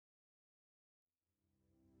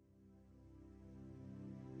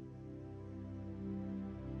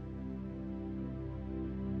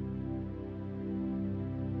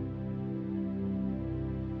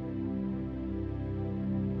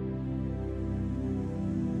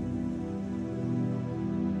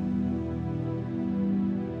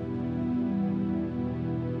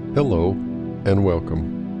Hello and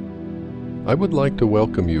welcome. I would like to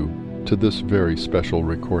welcome you to this very special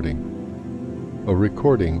recording, a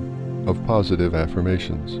recording of positive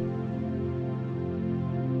affirmations.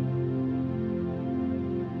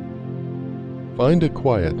 Find a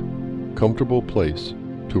quiet, comfortable place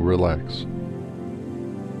to relax.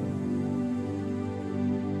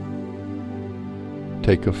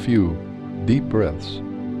 Take a few deep breaths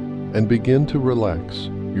and begin to relax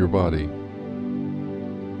your body.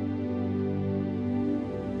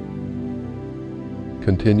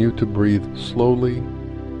 Continue to breathe slowly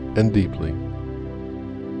and deeply.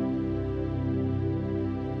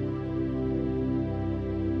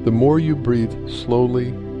 The more you breathe slowly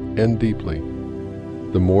and deeply,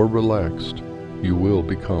 the more relaxed you will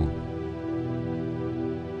become.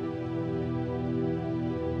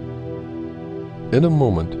 In a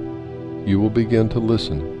moment, you will begin to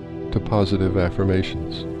listen to positive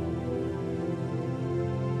affirmations.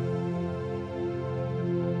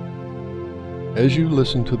 As you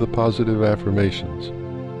listen to the positive affirmations,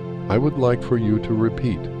 I would like for you to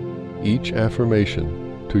repeat each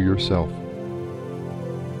affirmation to yourself.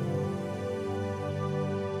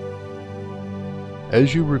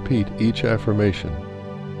 As you repeat each affirmation,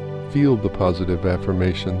 feel the positive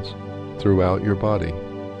affirmations throughout your body.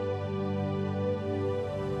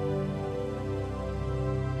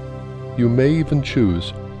 You may even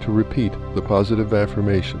choose to repeat the positive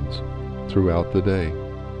affirmations throughout the day.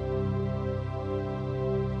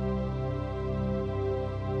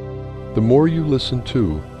 The more you listen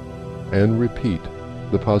to and repeat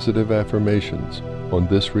the positive affirmations on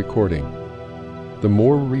this recording, the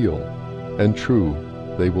more real and true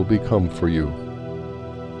they will become for you.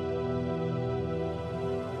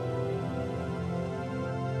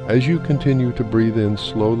 As you continue to breathe in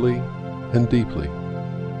slowly and deeply,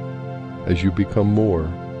 as you become more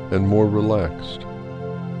and more relaxed,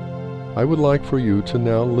 I would like for you to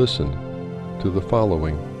now listen to the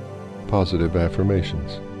following positive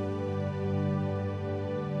affirmations.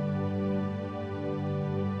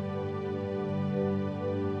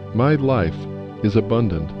 My life is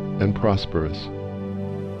abundant and prosperous.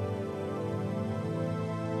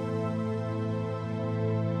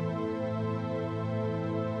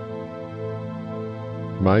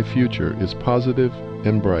 My future is positive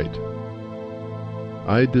and bright.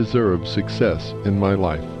 I deserve success in my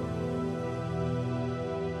life.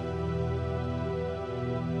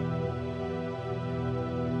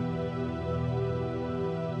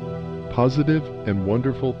 Positive and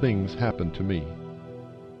wonderful things happen to me.